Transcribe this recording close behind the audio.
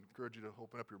encourage you to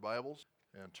open up your Bibles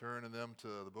and turn in them to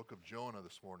the book of Jonah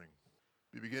this morning.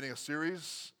 We'll be beginning a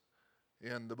series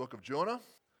in the book of Jonah,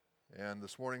 and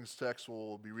this morning's text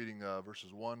will be reading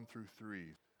verses 1 through 3.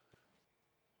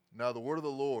 Now the word of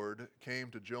the Lord came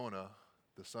to Jonah,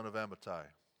 the son of Amittai,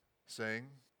 saying,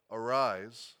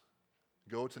 Arise,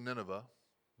 go to Nineveh,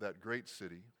 that great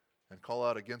city, and call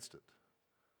out against it,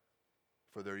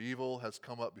 for their evil has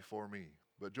come up before me.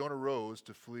 But Jonah rose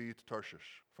to flee to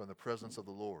Tarshish from the presence of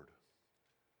the Lord.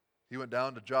 He went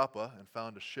down to Joppa and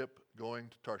found a ship going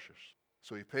to Tarshish.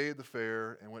 So he paid the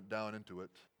fare and went down into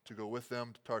it to go with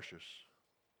them to Tarshish,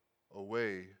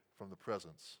 away from the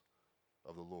presence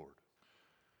of the Lord.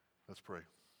 Let's pray.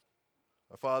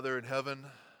 Our Father in heaven,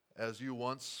 as you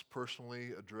once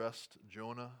personally addressed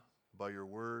Jonah by your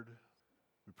word,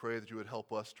 we pray that you would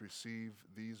help us to receive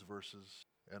these verses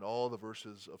and all the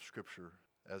verses of Scripture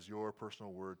as your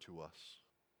personal word to us.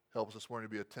 Help us this morning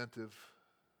to be attentive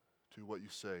to what you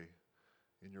say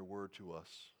in your word to us.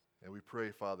 And we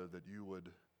pray, Father, that you would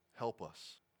help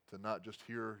us to not just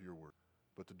hear your word,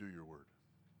 but to do your word.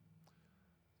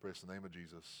 Praise the name of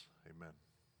Jesus. Amen.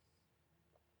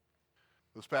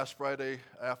 This past Friday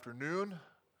afternoon,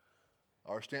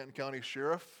 our Stanton County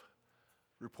Sheriff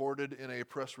reported in a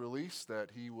press release that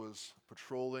he was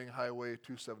patrolling Highway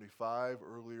 275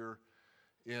 earlier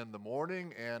in the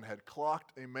morning and had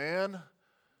clocked a man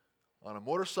on a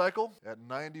motorcycle at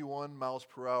 91 miles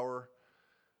per hour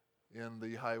in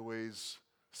the highway's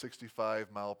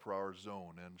 65 mile per hour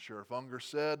zone. And Sheriff Unger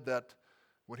said that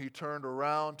when he turned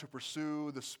around to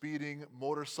pursue the speeding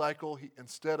motorcycle,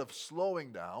 instead of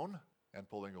slowing down and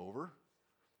pulling over,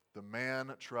 the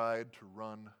man tried to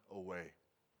run away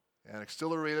and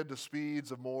accelerated to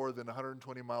speeds of more than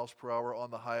 120 miles per hour on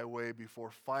the highway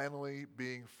before finally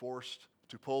being forced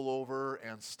to pull over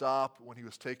and stop when he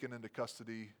was taken into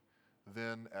custody,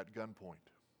 then at gunpoint.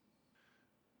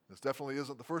 This definitely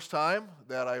isn't the first time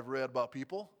that I've read about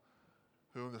people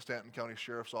whom the Stanton County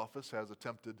Sheriff's Office has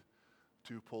attempted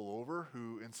to pull over,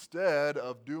 who instead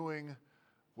of doing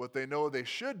what they know they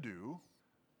should do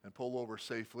and pull over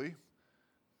safely,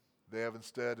 they have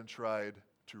instead tried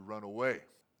to run away,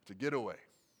 to get away.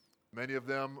 Many of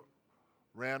them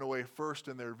ran away first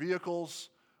in their vehicles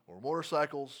or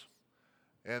motorcycles,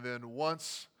 and then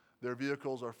once their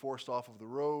vehicles are forced off of the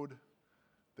road,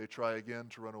 they try again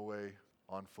to run away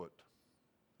on foot.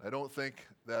 I don't think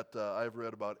that I've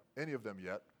read about any of them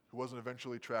yet who wasn't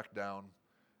eventually tracked down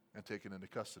and taken into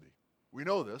custody. We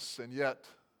know this, and yet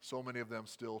so many of them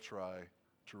still try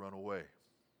to run away.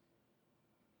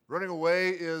 Running away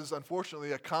is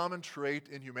unfortunately a common trait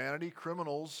in humanity.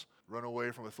 Criminals run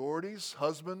away from authorities.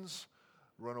 Husbands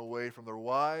run away from their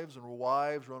wives, and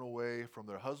wives run away from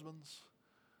their husbands.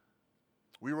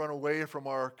 We run away from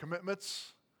our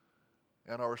commitments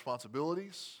and our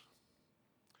responsibilities.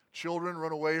 Children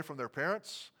run away from their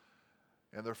parents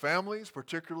and their families,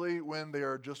 particularly when they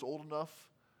are just old enough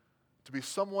to be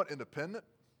somewhat independent,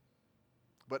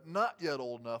 but not yet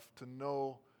old enough to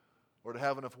know or to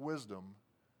have enough wisdom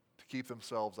to keep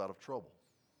themselves out of trouble.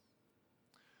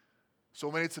 So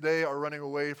many today are running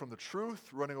away from the truth,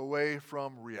 running away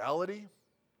from reality,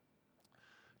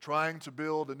 trying to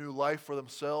build a new life for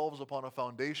themselves upon a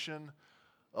foundation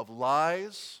of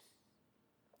lies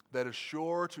that is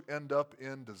sure to end up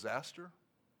in disaster.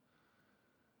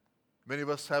 Many of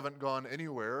us haven't gone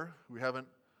anywhere. We haven't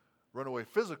run away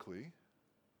physically.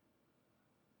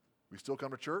 We still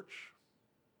come to church.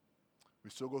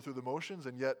 We still go through the motions,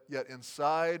 and yet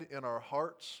inside in our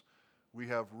hearts, we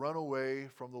have run away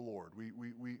from the Lord.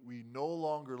 We no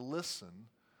longer listen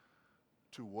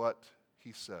to what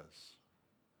He says.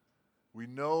 We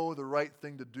know the right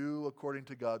thing to do according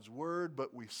to God's word,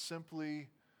 but we simply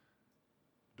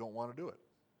don't want to do it.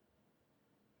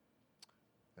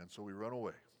 And so we run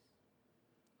away.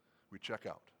 We check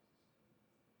out.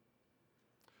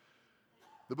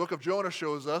 The book of Jonah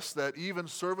shows us that even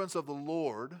servants of the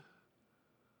Lord,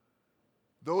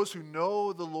 those who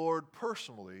know the Lord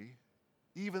personally,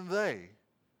 even they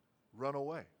run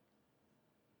away.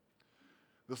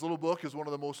 This little book is one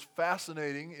of the most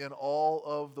fascinating in all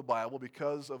of the Bible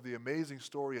because of the amazing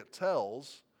story it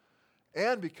tells,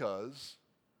 and because,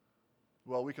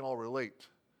 well, we can all relate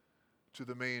to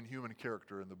the main human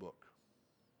character in the book.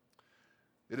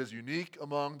 It is unique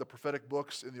among the prophetic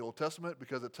books in the Old Testament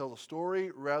because it tells a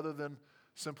story rather than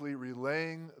simply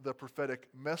relaying the prophetic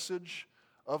message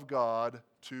of God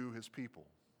to His people.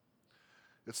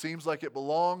 It seems like it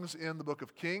belongs in the book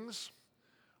of Kings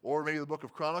or maybe the book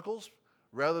of Chronicles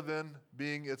rather than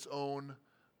being its own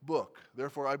book.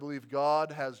 Therefore, I believe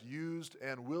God has used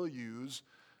and will use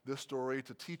this story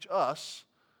to teach us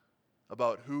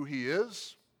about who He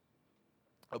is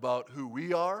about who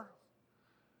we are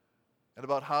and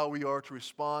about how we are to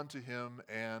respond to him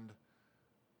and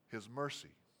his mercy.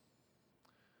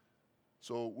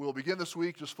 So we'll begin this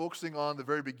week just focusing on the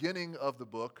very beginning of the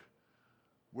book,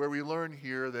 where we learn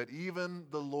here that even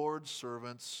the Lord's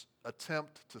servants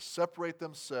attempt to separate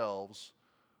themselves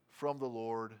from the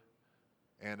Lord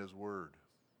and his word.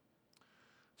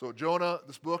 So Jonah,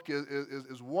 this book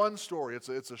is one story. It's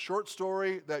a short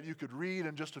story that you could read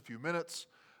in just a few minutes,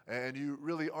 and you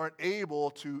really aren't able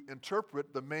to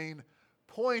interpret the main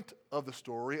point of the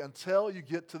story until you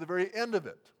get to the very end of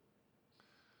it.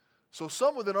 So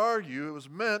some would then argue it was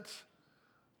meant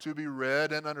to be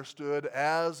read and understood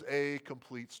as a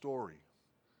complete story.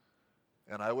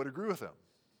 And I would agree with them.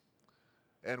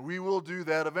 And we will do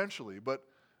that eventually. But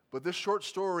this short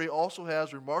story also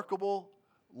has remarkable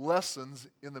lessons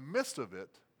in the midst of it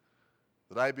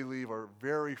that I believe are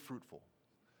very fruitful.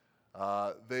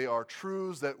 They are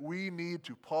truths that we need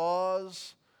to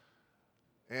pause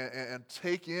and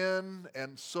take in,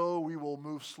 and so we will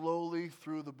move slowly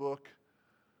through the book,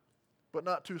 but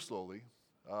not too slowly.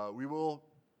 We will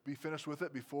be finished with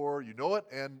it before you know it,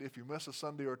 and if you miss a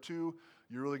Sunday or two,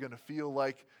 you're really going to feel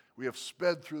like we have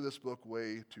sped through this book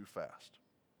way too fast.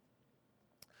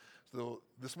 So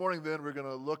this morning then we're going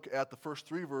to look at the first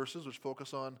 3 verses, which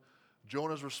focus on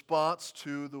Jonah's response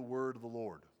to the word of the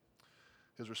Lord.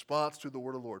 His response to the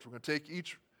word of the Lord. So we're going to take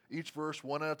each verse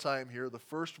one at a time here. The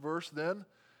first verse then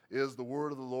is the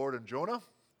word of the Lord in Jonah.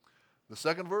 The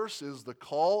second verse is the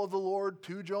call of the Lord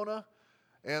to Jonah.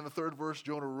 And the third verse,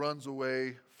 Jonah runs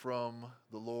away from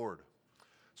the Lord.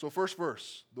 So first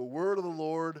verse, the word of the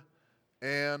Lord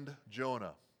and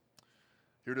Jonah.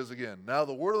 Here it is again. Now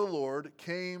the word of the Lord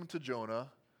came to Jonah,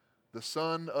 the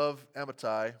son of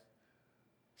Amittai,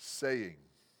 saying.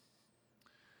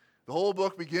 The whole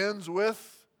book begins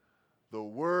with the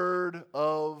word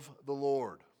of the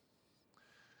Lord.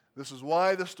 This is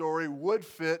why the story would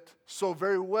fit so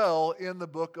very well in the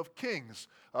book of Kings.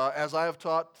 As I have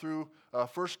taught through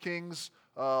 1 Kings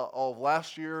of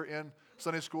last year in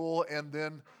Sunday school, and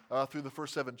then through the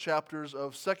first 7 chapters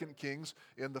of 2 Kings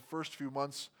in the first few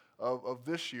months of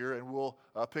this year, and we'll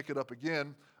pick it up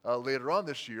again later on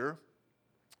this year.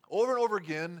 Over and over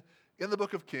again in the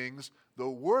book of Kings, the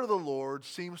word of the Lord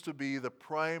seems to be the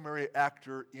primary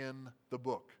actor in the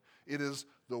book. It is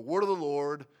the word of the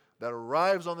Lord that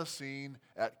arrives on the scene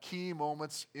at key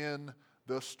moments in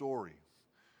the story.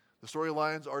 The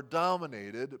storylines are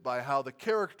dominated by how the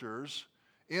characters,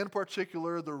 in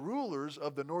particular the rulers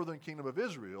of the northern kingdom of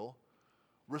Israel,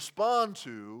 respond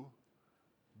to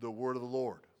the word of the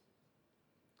Lord.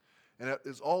 And it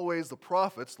is always the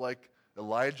prophets like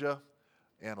Elijah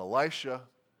and Elisha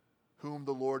whom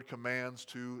the Lord commands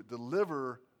to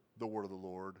deliver the word of the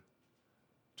Lord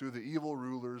to the evil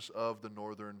rulers of the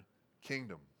northern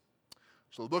kingdom.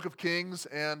 So the book of Kings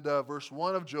and verse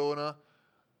 1 of Jonah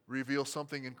reveals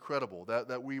something incredible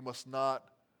that we must not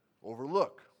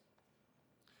overlook.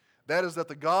 That is that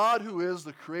the God who is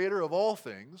the creator of all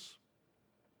things,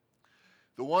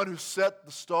 the one who set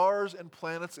the stars and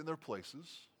planets in their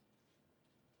places,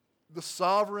 the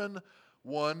sovereign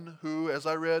one who, as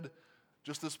I read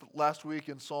just this last week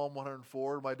in Psalm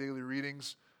 104, my daily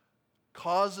readings,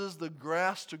 causes the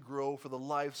grass to grow for the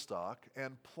livestock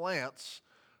and plants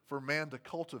for man to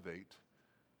cultivate,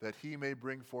 that he may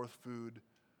bring forth food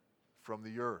from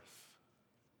the earth.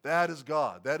 That is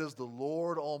God. That is the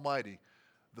Lord Almighty,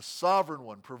 the sovereign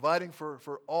one, providing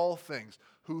for all things,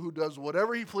 who does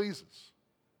whatever he pleases.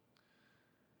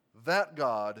 That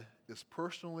God is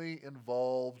personally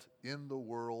involved in the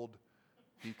world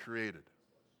he created.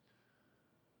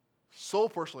 So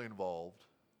personally involved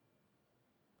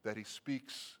that he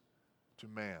speaks to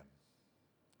man.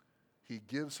 He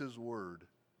gives his word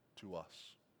to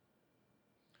us.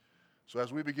 So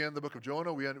as we begin the book of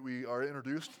Jonah, we are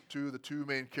introduced to the 2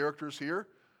 main characters here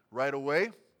right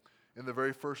away. In the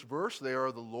very first verse, they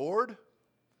are the Lord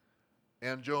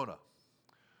and Jonah.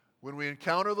 When we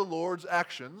encounter the Lord's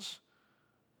actions,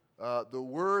 the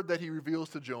word that he reveals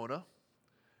to Jonah,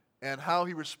 and how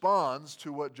he responds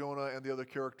to what Jonah and the other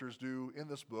characters do in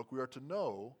this book, we are to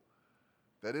know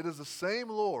that it is the same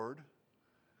Lord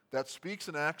that speaks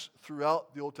and acts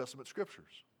throughout the Old Testament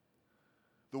scriptures.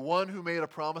 The one who made a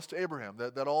promise to Abraham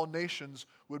that all nations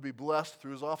would be blessed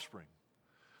through his offspring.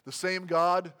 The same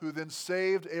God who then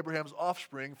saved Abraham's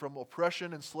offspring from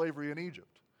oppression and slavery in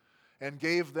Egypt and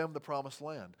gave them the promised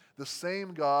land. The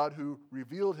same God who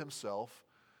revealed himself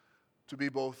to be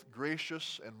both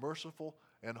gracious and merciful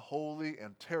and holy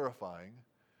and terrifying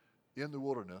in the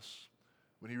wilderness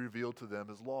when he revealed to them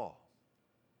his law.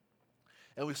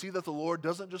 And we see that the Lord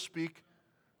doesn't just speak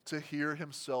to hear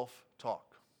himself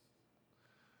talk.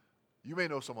 You may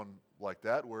know someone like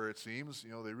that where it seems,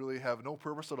 they really have no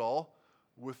purpose at all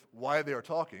with why they are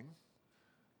talking.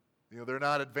 They're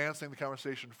not advancing the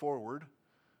conversation forward.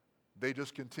 They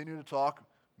just continue to talk,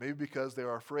 maybe because they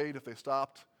are afraid if they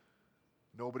stopped,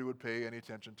 nobody would pay any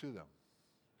attention to them.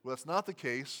 Well, that's not the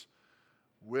case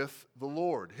with the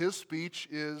Lord. His speech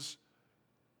is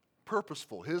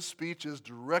purposeful. His speech is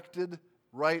directed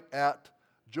right at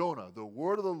Jonah. The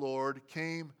word of the Lord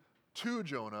came to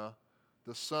Jonah,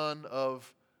 the son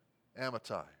of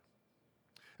Amittai.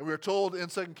 And we are told in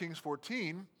 2 Kings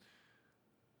 14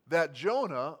 that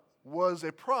Jonah was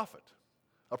a prophet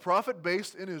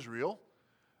based in Israel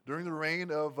during the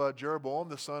reign of Jeroboam,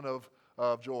 the son of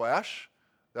Joash.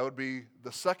 That would be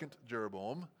the second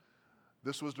Jeroboam.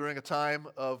 This was during a time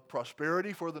of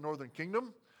prosperity for the northern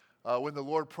kingdom, when the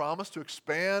Lord promised to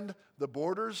expand the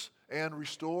borders and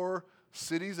restore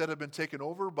cities that had been taken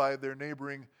over by their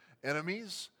neighboring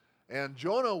enemies. And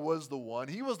Jonah was the one,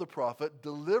 he was the prophet,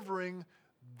 delivering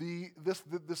this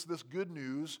good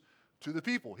news to the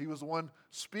people. He was the one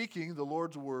speaking the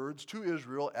Lord's words to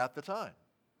Israel at the time.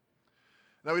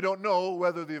 Now, we don't know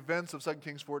whether the events of 2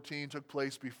 Kings 14 took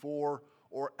place before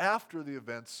or after the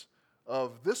events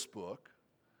of this book,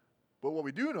 but what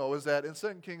we do know is that in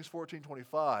 2 Kings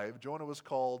 14:25, Jonah was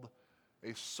called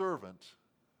a servant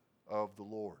of the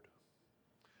Lord.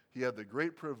 He had the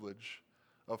great privilege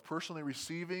of personally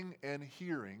receiving and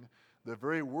hearing the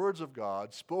very words of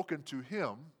God spoken to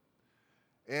him,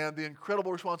 and the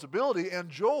incredible responsibility and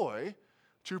joy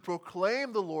to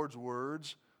proclaim the Lord's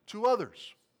words to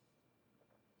others.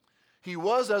 He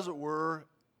was, as it were,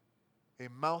 a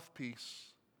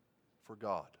mouthpiece for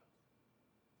God.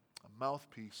 A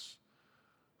mouthpiece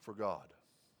for God.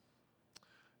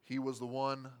 He was the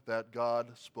one that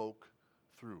God spoke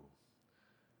through.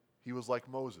 He was like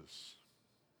Moses,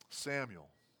 Samuel,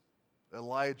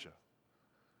 Elijah.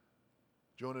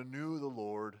 Jonah knew the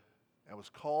Lord and was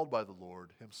called by the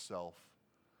Lord himself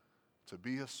to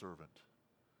be his servant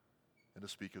and to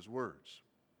speak his words.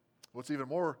 What's even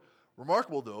more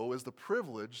remarkable, though, is the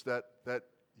privilege that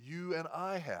you and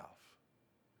I have.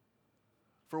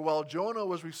 For while Jonah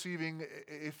was receiving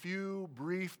a few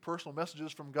brief personal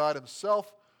messages from God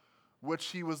himself, which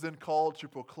he was then called to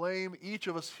proclaim, each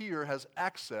of us here has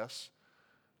access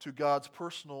to God's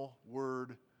personal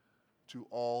word to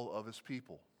all of his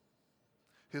people.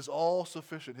 His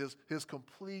all-sufficient, his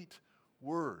complete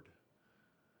word,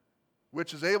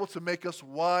 which is able to make us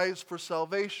wise for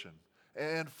salvation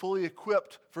and fully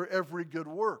equipped for every good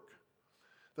work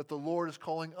that the Lord is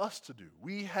calling us to do.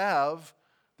 We have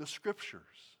the Scriptures,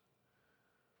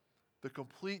 the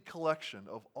complete collection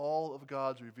of all of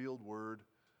God's revealed word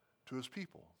to his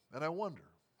people. And I wonder,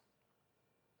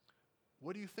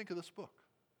 what do you think of this book?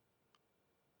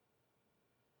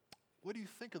 What do you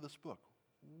think of this book?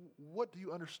 What do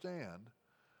you understand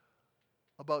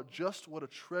about just what a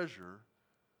treasure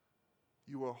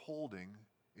you are holding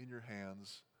in your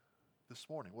hands this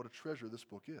morning? What a treasure this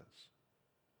book is.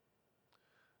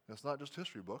 And it's not just a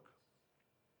history book.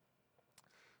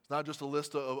 It's not just a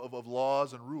list of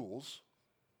laws and rules.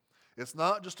 It's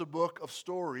not just a book of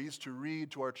stories to read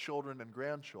to our children and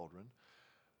grandchildren,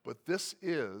 but this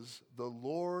is the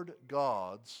Lord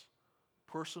God's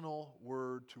personal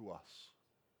word to us.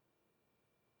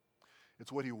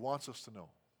 It's what he wants us to know.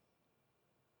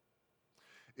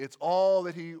 It's all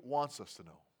that he wants us to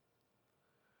know.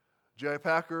 J.I.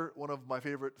 Packer, one of my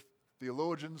favorite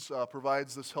theologians,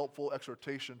 provides this helpful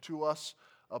exhortation to us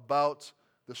about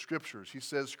the Scriptures. He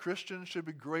says, Christians should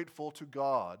be grateful to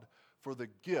God for the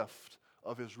gift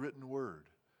of his written word,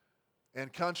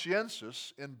 and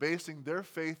conscientious in basing their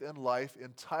faith and life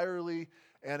entirely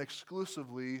and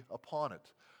exclusively upon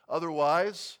it.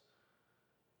 Otherwise,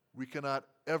 we cannot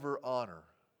ever honor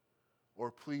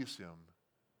or please him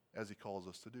as he calls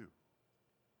us to do.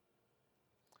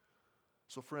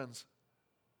 So friends,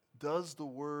 does the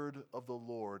word of the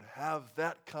Lord have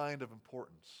that kind of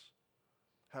importance,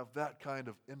 have that kind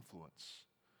of influence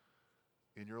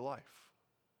in your life?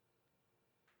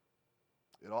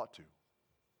 It ought to.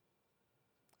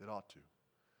 It ought to.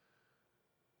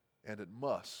 And it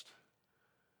must,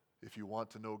 if you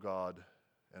want to know God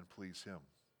and please him.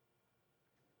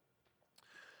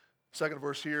 Second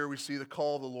verse here, we see the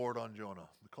call of the Lord on Jonah.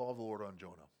 The call of the Lord on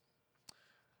Jonah.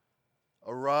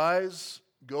 Arise,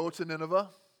 go to Nineveh,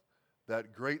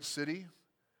 that great city,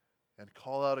 and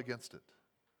call out against it,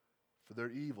 for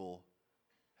their evil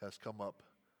has come up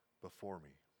before me.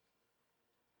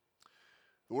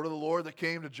 The word of the Lord that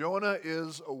came to Jonah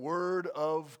is a word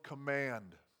of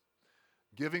command,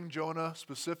 giving Jonah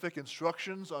specific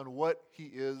instructions on what he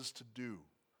is to do.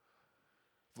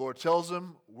 The Lord tells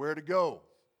him where to go,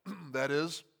 that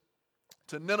is,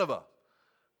 to Nineveh,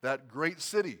 that great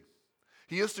city.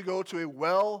 He is to go to a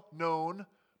well-known,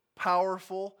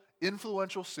 powerful,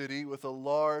 influential city with a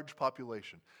large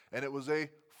population. And it was a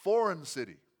foreign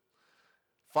city,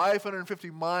 550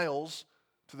 miles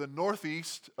to the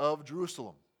northeast of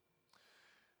Jerusalem.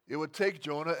 It would take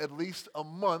Jonah at least a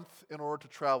month in order to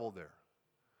travel there.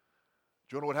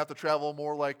 Jonah would have to travel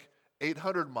more like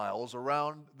 800 miles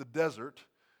around the desert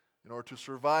in order to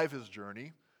survive his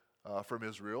journey from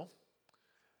Israel.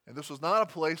 And this was not a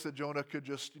place that Jonah could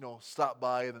just, stop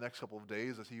by in the next couple of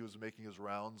days as he was making his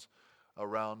rounds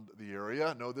around the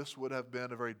area. No, this would have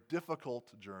been a very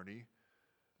difficult journey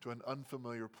to an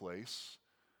unfamiliar place,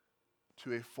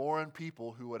 to a foreign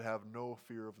people who would have no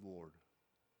fear of the Lord,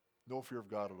 no fear of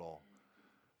God at all.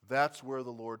 That's where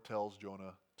the Lord tells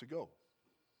Jonah to go.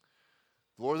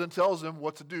 The Lord then tells him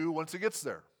what to do once he gets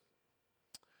there.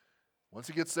 Once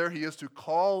he gets there, he is to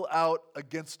call out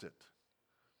against it.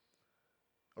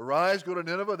 Arise, go to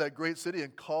Nineveh, that great city,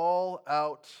 and call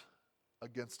out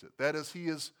against it. That is, he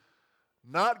is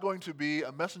not going to be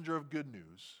a messenger of good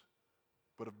news,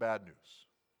 but of bad news.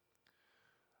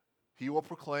 He will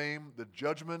proclaim the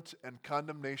judgment and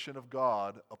condemnation of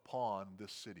God upon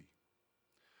this city.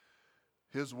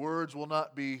 His words will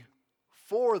not be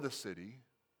for the city,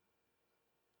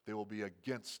 they will be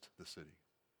against the city.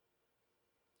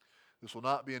 This will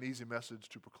not be an easy message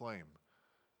to proclaim,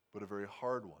 but a very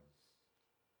hard one.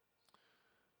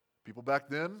 People back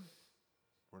then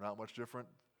were not much different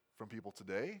from people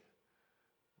today.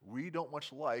 We don't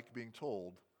much like being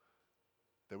told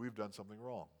that we've done something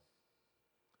wrong,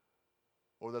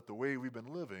 or that the way we've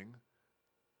been living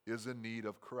is in need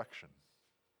of correction.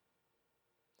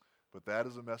 But that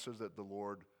is a message that the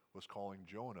Lord was calling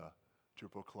Jonah to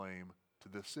proclaim to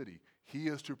this city. He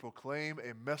is to proclaim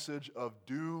a message of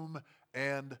doom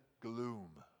and gloom.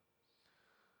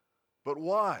 But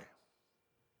why?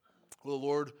 Well, the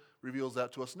Lord reveals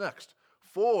that to us next.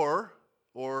 For,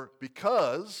 or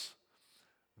because,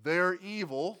 their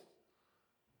evil,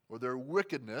 or their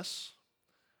wickedness,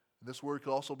 and this word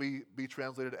could also be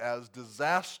translated as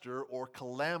disaster or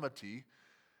calamity.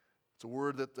 It's a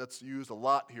word that's used a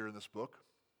lot here in this book.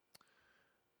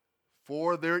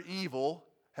 For their evil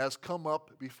has come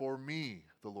up before me,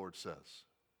 the Lord says.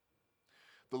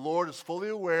 The Lord is fully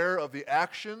aware of the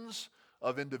actions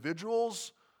of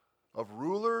individuals, of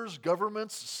rulers,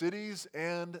 governments, cities,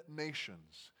 and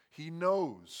nations. He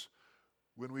knows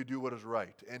when we do what is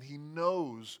right, and He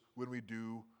knows when we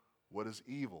do what is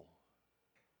evil.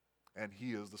 And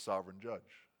He is the sovereign judge.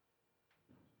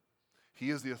 He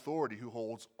is the authority who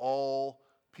holds all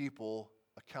people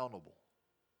accountable.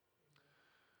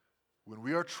 When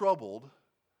we are troubled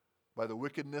by the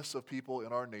wickedness of people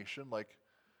in our nation, like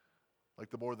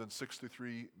the more than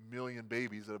 63 million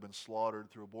babies that have been slaughtered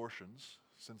through abortions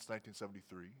since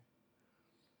 1973,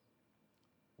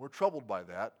 we're troubled by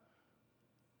that.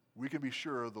 We can be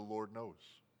sure the Lord knows.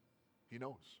 He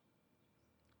knows.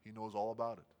 He knows all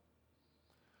about it.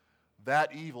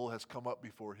 That evil has come up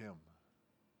before Him.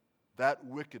 That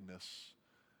wickedness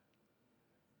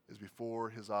is before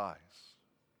His eyes.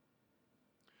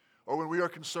 Or when we are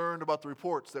concerned about the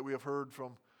reports that we have heard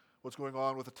from what's going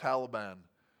on with the Taliban,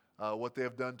 what they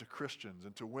have done to Christians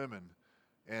and to women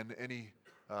and any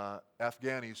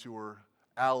Afghanis who were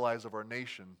allies of our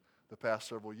nation the past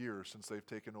several years since they've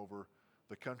taken over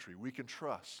the country, we can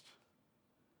trust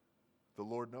the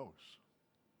Lord knows.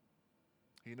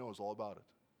 He knows all about it.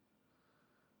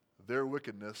 Their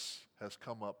wickedness has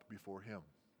come up before Him.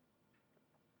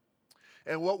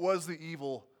 And what was the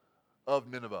evil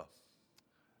of Nineveh?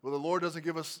 Well, the Lord doesn't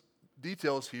give us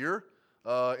details here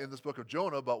in this book of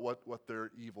Jonah about what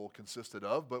their evil consisted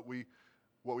of, but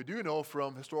what we do know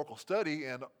from historical study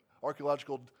and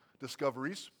archaeological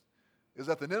discoveries is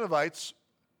that the Ninevites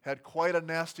had quite a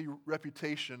nasty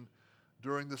reputation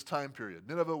during this time period.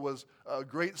 Nineveh was a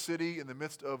great city in the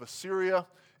midst of Assyria.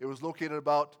 It was located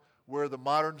about where the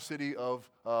modern city of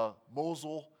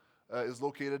Mosul is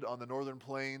located on the northern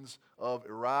plains of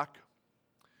Iraq,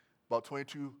 about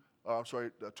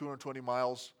 220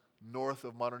 miles north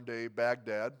of modern-day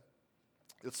Baghdad.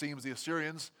 It seems the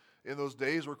Assyrians in those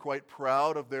days were quite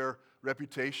proud of their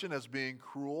reputation as being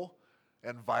cruel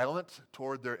and violent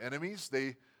toward their enemies.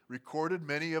 They recorded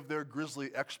many of their grisly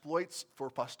exploits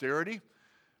for posterity,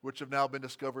 which have now been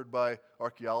discovered by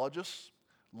archaeologists.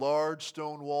 Large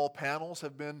stone wall panels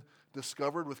have been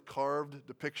discovered with carved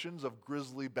depictions of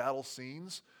grisly battle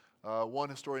scenes. One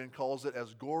historian calls it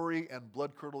as gory and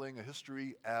blood-curdling a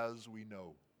history as we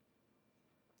know.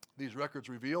 These records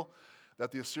reveal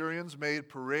that the Assyrians made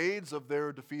parades of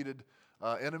their defeated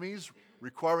enemies,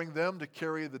 requiring them to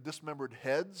carry the dismembered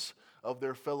heads of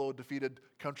their fellow defeated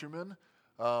countrymen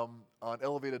on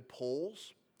elevated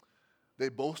poles. They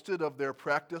boasted of their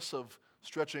practice of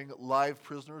stretching live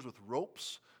prisoners with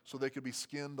ropes so they could be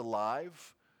skinned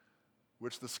alive,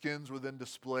 which the skins were then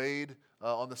displayed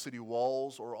on the city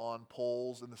walls or on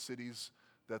poles in the cities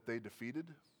that they defeated.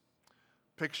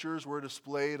 Pictures were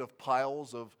displayed of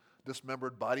piles of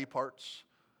dismembered body parts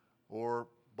or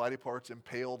body parts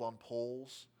impaled on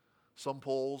poles. Some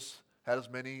poles had as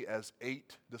many as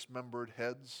 8 dismembered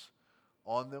heads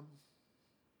on them.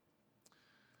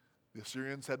 The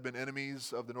Assyrians had been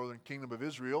enemies of the northern kingdom of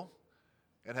Israel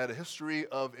and had a history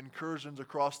of incursions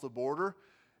across the border,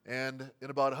 and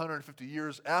in about 150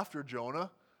 years after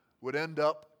Jonah would end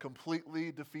up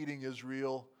completely defeating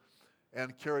Israel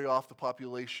and carry off the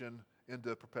population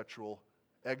into perpetual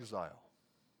exile.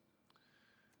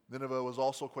 Nineveh was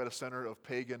also quite a center of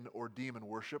pagan or demon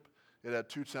worship. It had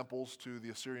 2 temples to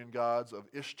the Assyrian gods of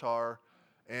Ishtar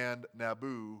and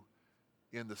Nabu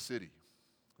in the city.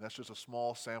 That's just a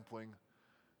small sampling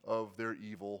of their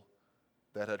evil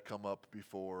that had come up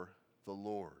before the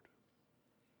Lord.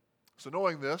 So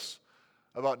knowing this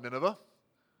about Nineveh,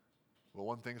 well,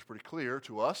 one thing is pretty clear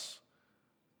to us.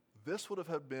 This would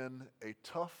have been a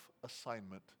tough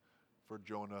assignment for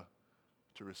Jonah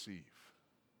to receive.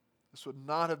 This would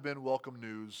not have been welcome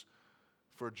news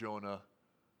for Jonah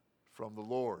from the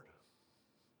Lord.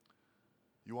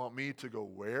 You want me to go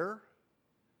where?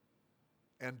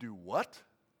 And do what?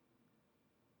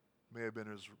 May have been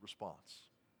his response.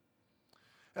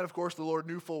 And of course, the Lord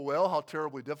knew full well how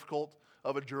terribly difficult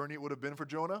of a journey it would have been for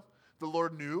Jonah. The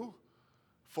Lord knew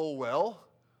full well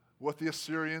what the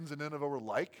Assyrians in Nineveh were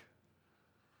like.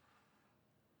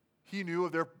 He knew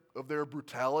of their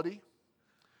brutality.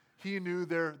 He knew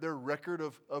their record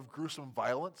of gruesome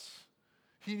violence.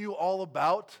 He knew all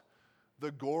about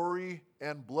the gory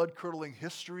and blood-curdling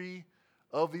history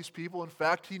of these people. In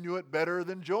fact, he knew it better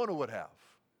than Jonah would have.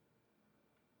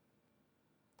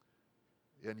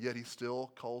 And yet he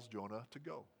still calls Jonah to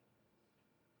go.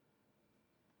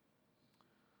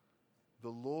 The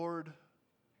Lord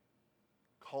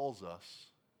calls us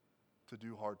to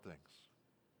do hard things.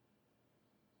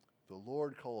 The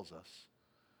Lord calls us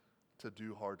to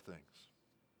do hard things.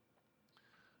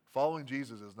 Following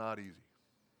Jesus is not easy.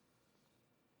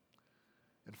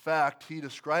 In fact, he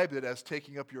described it as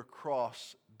taking up your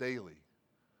cross daily,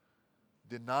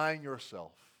 denying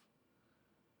yourself,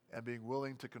 and being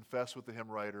willing to confess with the hymn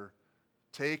writer,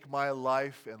 "Take my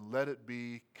life and let it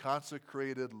be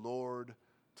consecrated, Lord,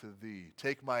 to thee.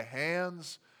 Take my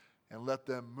hands and let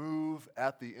them move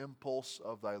at the impulse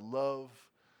of thy love.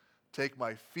 Take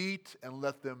my feet and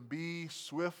let them be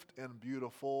swift and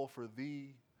beautiful for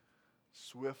thee,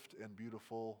 swift and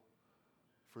beautiful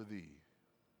for thee."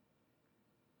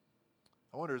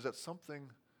 I wonder, is that something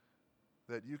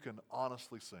that you can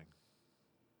honestly sing?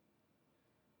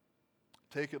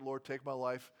 Take it, Lord, take my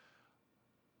life.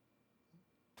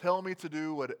 Tell me to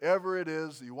do whatever it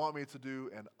is that you want me to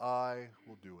do, and I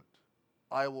will do it.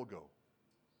 I will go.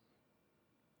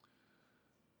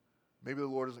 Maybe the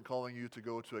Lord isn't calling you to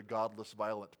go to a godless,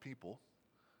 violent people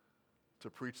to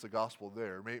preach the gospel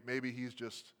there. Maybe he's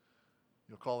just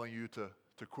calling you to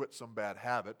quit some bad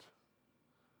habit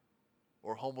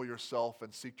or humble yourself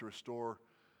and seek to restore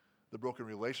the broken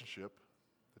relationship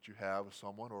that you have with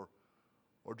someone, or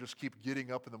just keep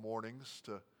getting up in the mornings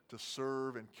to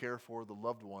serve and care for the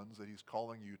loved ones that he's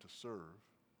calling you to serve.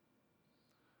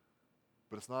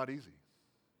 But it's not easy.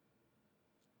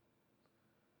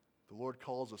 The Lord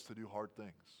calls us to do hard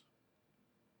things.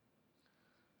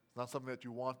 It's not something that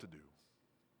you want to do.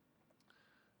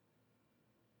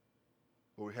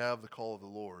 But we have the call of the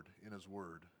Lord in his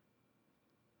word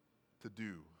to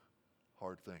do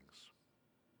hard things.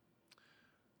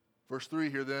 Verse 3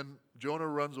 here then, Jonah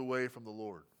runs away from the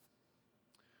Lord.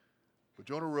 But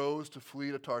Jonah rose to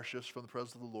flee to Tarshish from the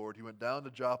presence of the Lord. He went down to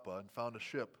Joppa and found a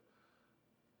ship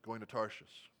going to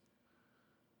Tarshish.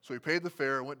 So he paid the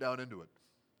fare and went down into it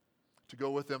to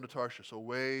go with them to Tarshish,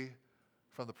 away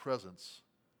from the presence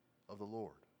of the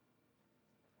Lord.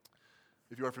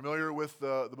 If you are familiar with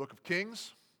the book of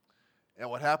Kings and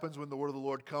what happens when the word of the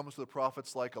Lord comes to the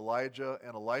prophets like Elijah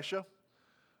and Elisha,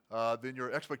 then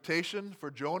your expectation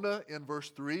for Jonah in verse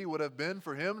 3 would have been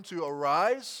for him to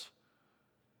arise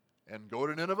and go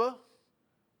to Nineveh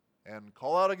and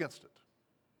call out against it.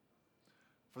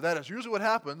 For that is usually what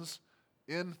happens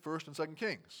in 1st and 2nd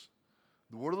Kings.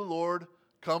 The word of the Lord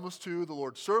comes to the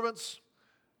Lord's servants,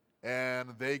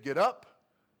 and they get up,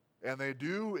 and they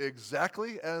do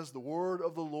exactly as the word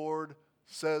of the Lord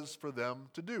says for them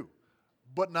to do.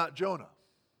 But not Jonah.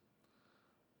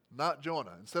 not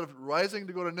Jonah. Instead of rising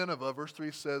to go to Nineveh, verse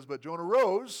 3 says, but Jonah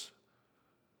rose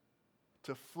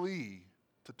to flee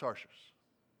to Tarshish.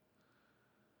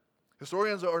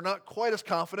 Historians are not quite as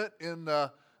confident in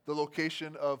the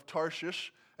location of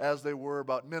Tarshish as they were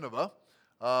about Nineveh,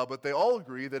 but they all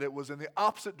agree that it was in the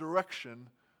opposite direction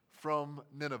from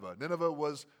Nineveh. Nineveh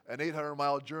was an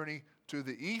 800-mile journey to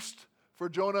the east. For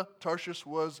Jonah, Tarshish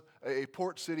was a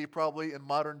port city probably in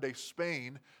modern-day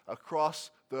Spain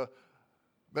across the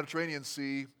Mediterranean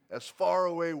Sea as far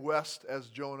away west as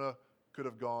Jonah could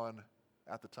have gone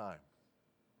at the time.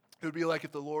 It would be like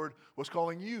if the Lord was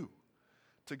calling you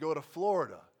to go to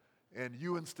Florida and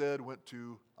you instead went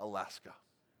to Alaska.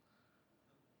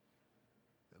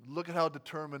 And look at how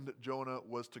determined Jonah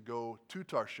was to go to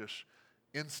Tarshish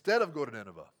instead of go to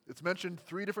Nineveh. It's mentioned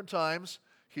 3 different times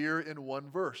here in one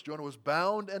verse. Jonah was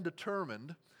bound and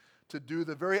determined to do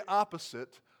the very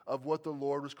opposite of what the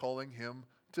Lord was calling him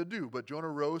to do. But Jonah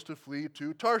rose to flee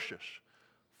to Tarshish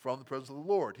from the presence of the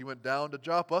Lord. He went down to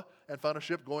Joppa and found a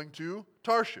ship going to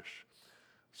Tarshish.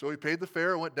 So he paid the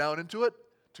fare and went down into it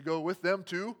to go with them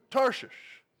to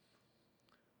Tarshish,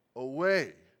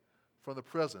 away from the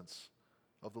presence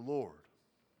of the Lord.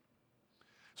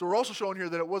 So we're also shown here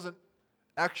that it wasn't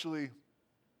actually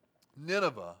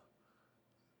Nineveh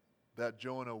that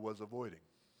Jonah was avoiding.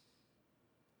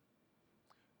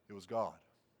 It was God.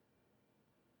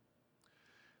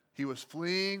 He was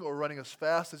fleeing or running as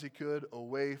fast as he could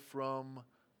away from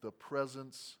the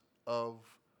presence of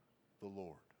the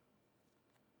Lord.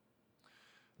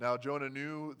 Now, Jonah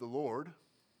knew the Lord.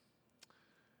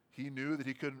 He knew that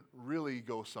he couldn't really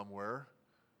go somewhere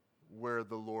where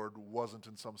the Lord wasn't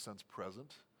in some sense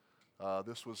present.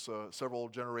 This was several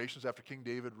generations after King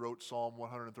David wrote Psalm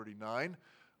 139,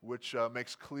 which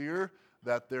makes clear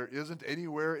that there isn't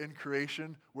anywhere in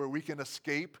creation where we can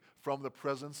escape from the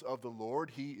presence of the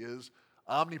Lord. He is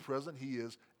omnipresent. He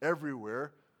is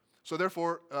everywhere. So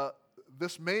therefore,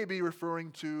 this may be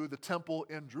referring to the temple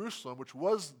in Jerusalem, which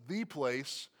was the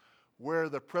place where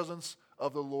the presence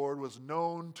of the Lord was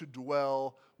known to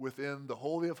dwell within the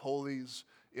Holy of Holies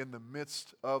in the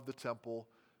midst of the temple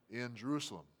in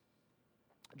Jerusalem.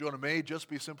 Jonah may just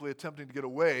be simply attempting to get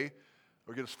away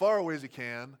or get as far away as he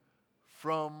can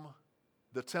from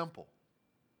the temple.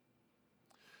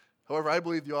 However, I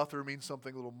believe the author means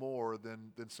something a little more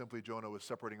than simply Jonah was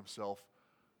separating himself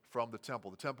from the temple.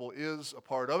 The temple is a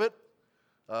part of it.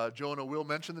 Jonah will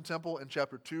mention the temple in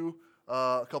chapter 2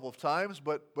 a couple of times,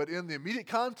 but in the immediate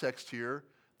context here,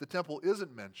 the temple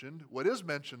isn't mentioned. What is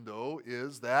mentioned, though,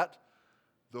 is that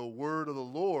the word of the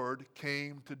Lord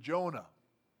came to Jonah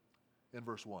in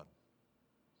verse 1.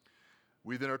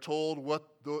 We then are told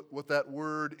what that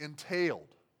word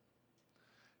entailed.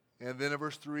 And then in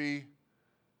verse 3,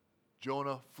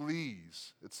 Jonah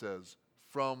flees, it says,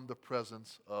 from the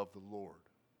presence of the Lord.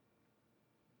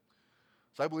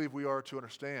 So I believe we are to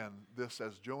understand this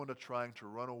as Jonah trying to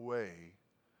run away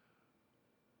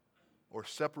or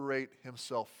separate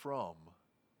himself from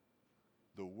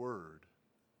the word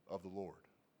of the Lord.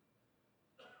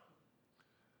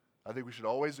 I think we should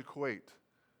always equate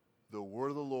the word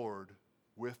of the Lord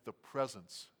with the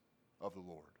presence of the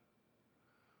Lord.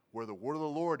 Where the word of the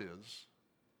Lord is,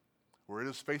 where it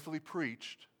is faithfully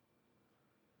preached,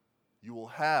 you will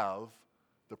have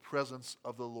the presence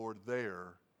of the Lord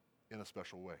there in a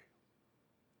special way.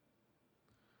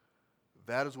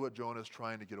 That is what Jonah is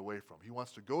trying to get away from. He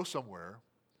wants to go somewhere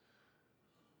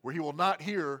where he will not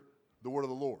hear the word of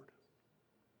the Lord.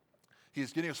 He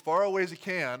is getting as far away as he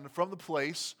can from the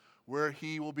place where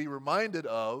he will be reminded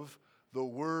of the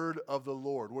word of the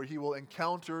Lord, where he will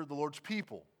encounter the Lord's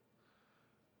people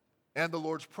and the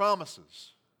Lord's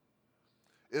promises.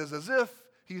 It is as if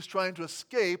he's trying to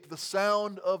escape the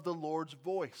sound of the Lord's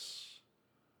voice.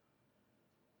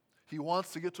 He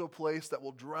wants to get to a place that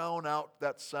will drown out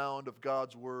that sound of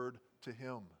God's word to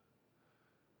him.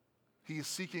 He is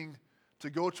seeking to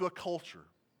go to a culture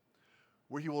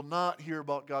where he will not hear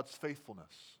about God's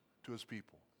faithfulness to his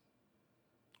people,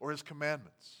 or his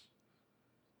commandments,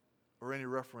 or any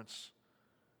reference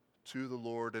to the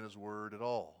Lord and his word at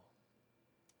all.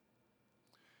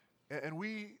 And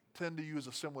we tend to use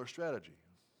a similar strategy,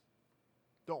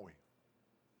 don't we?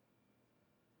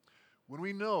 When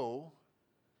we know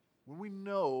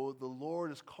the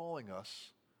Lord is calling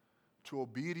us to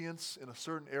obedience in a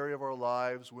certain area of our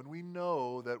lives, when we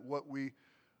know that what we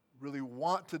really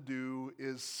want to do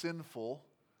is sinful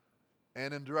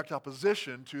and in direct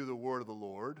opposition to the word of the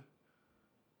Lord,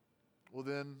 well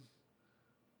then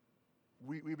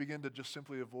we begin to just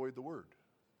simply avoid the word.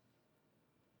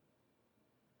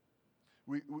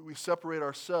 We separate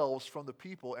ourselves from the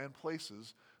people and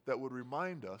places that would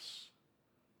remind us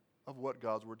of what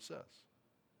God's Word says.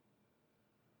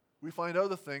 We find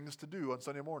other things to do on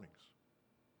Sunday mornings.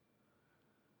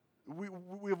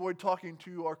 We avoid talking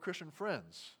to our Christian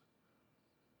friends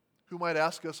who might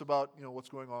ask us about, what's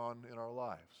going on in our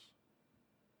lives.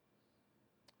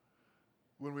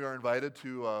 When we are invited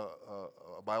to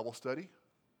a Bible study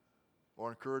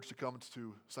or encouraged to come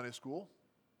to Sunday school,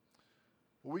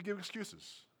 we give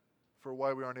excuses for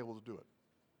why we aren't able to do it.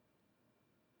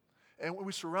 And when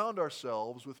we surround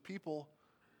ourselves with people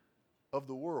of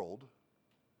the world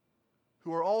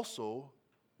who are also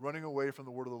running away from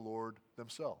the word of the Lord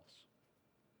themselves.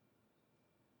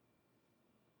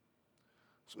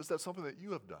 So is that something that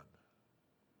you have done?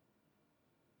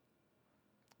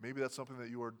 Maybe that's something that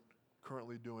you are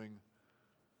currently doing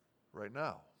right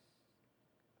now.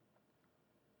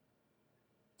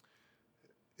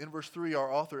 In verse 3,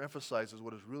 our author emphasizes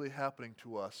what is really happening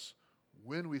to us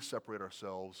when we separate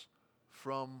ourselves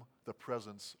from the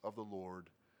presence of the Lord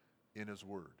in His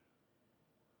Word.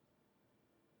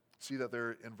 See that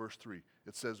there in verse 3.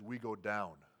 It says, we go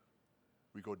down.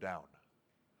 We go down,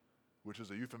 which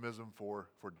is a euphemism for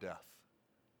death,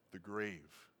 the grave.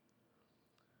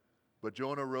 But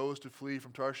Jonah rose to flee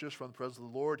from Tarshish from the presence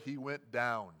of the Lord. He went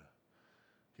down.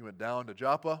 He went down to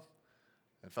Joppa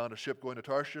and found a ship going to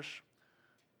Tarshish.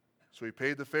 So he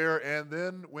paid the fare and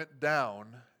then went down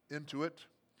into it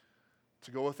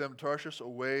to go with them to Tarshish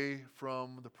away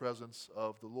from the presence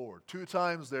of the Lord. 2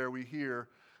 times there we hear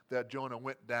that Jonah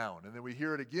went down. And then we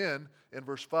hear it again in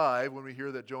verse 5 when we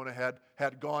hear that Jonah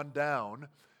had gone down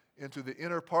into the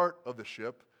inner part of the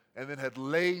ship and then had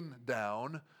lain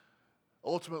down.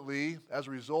 Ultimately, as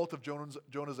a result of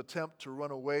Jonah's attempt to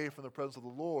run away from the presence of the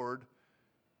Lord,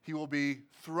 he will be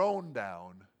thrown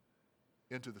down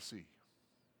into the sea.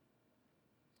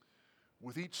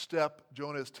 With each step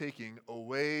Jonah is taking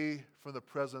away from the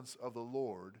presence of the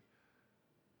Lord,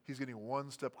 he's getting one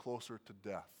step closer to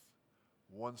death,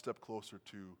 one step closer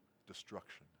to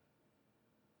destruction.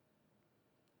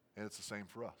 And it's the same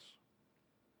for us.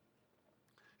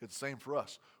 It's the same for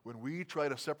us when we try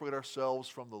to separate ourselves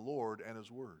from the Lord and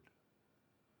His Word.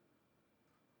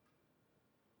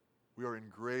 We are in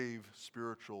grave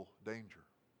spiritual danger.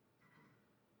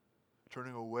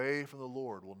 Turning away from the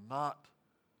Lord will not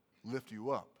lift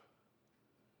you up.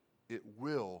 It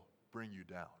will bring you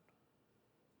down.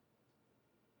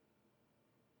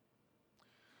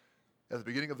 At the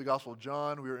beginning of the Gospel of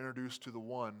John, we are introduced to the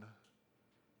one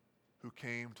who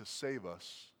came to save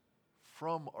us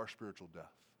from our spiritual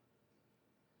death.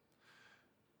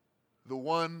 The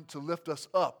one to lift us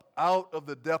up out of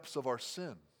the depths of our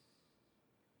sin.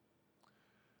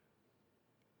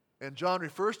 And John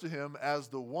refers to Him as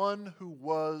the one who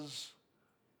was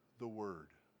the Word.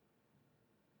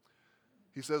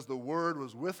 He says the Word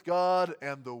was with God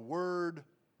and the Word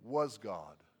was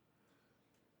God.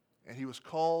 And He was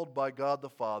called by God the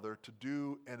Father to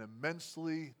do an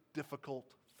immensely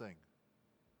difficult thing.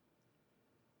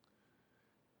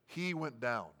 He went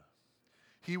down.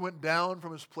 He went down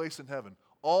from His place in heaven,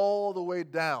 all the way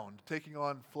down, taking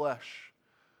on flesh,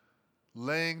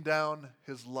 laying down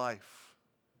His life,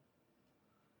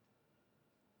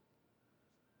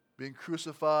 being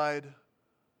crucified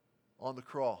on the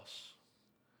cross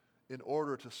in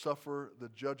order to suffer the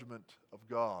judgment of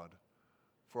God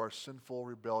for our sinful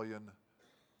rebellion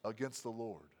against the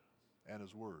Lord and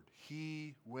His Word.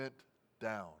 He went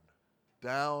down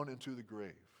into the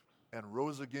grave, and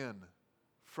rose again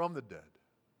from the dead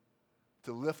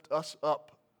to lift us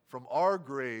up from our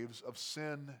graves of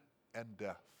sin and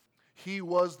death. He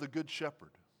was the Good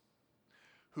Shepherd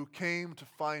who came to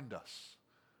find us,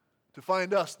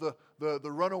 the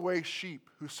runaway sheep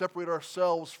who separate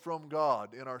ourselves from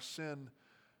God in our sin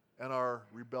and our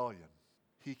rebellion.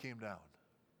 He came down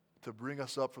to bring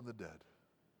us up from the dead,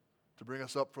 to bring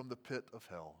us up from the pit of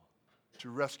hell,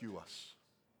 to rescue us.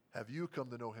 Have you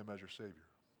come to know Him as your Savior?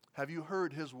 Have you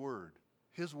heard His word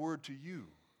to you,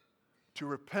 to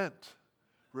repent,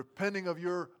 repenting of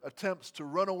your attempts to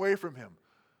run away from Him,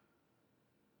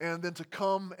 and then to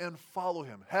come and follow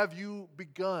Him? Have you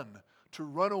begun to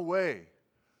run away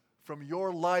from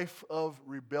your life of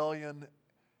rebellion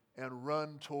and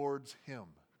run towards Him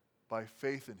by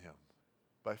faith in Him,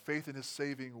 by faith in His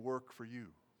saving work for you?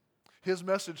 His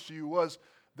message to you was,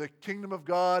 the kingdom of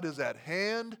God is at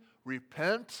hand.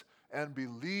 Repent and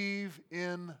believe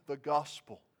in the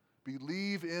gospel.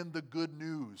 Believe in the good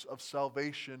news of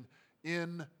salvation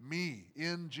in me,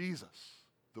 in Jesus.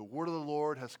 The word of the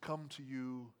Lord has come to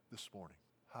you this morning.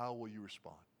 How will you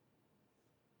respond?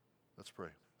 Let's pray.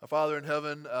 Our Father in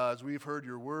heaven, as we've heard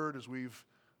your word, as we've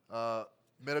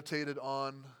meditated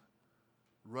on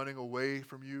running away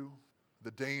from you,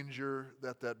 the danger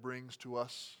that brings to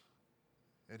us,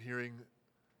 and hearing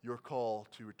your call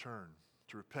to return,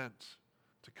 to repent,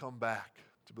 to come back,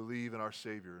 to believe in our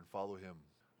Savior and follow him.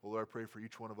 Oh Lord, I pray for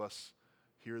each one of us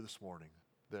here this morning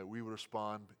that we would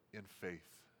respond in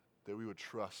faith, that we would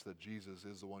trust that Jesus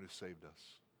is the one who saved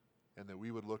us, and that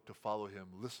we would look to follow him,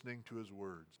 listening to his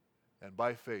words, and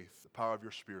by faith, the power of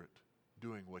your Spirit,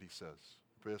 doing what he says.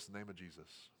 I pray this in the name of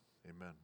Jesus. Amen.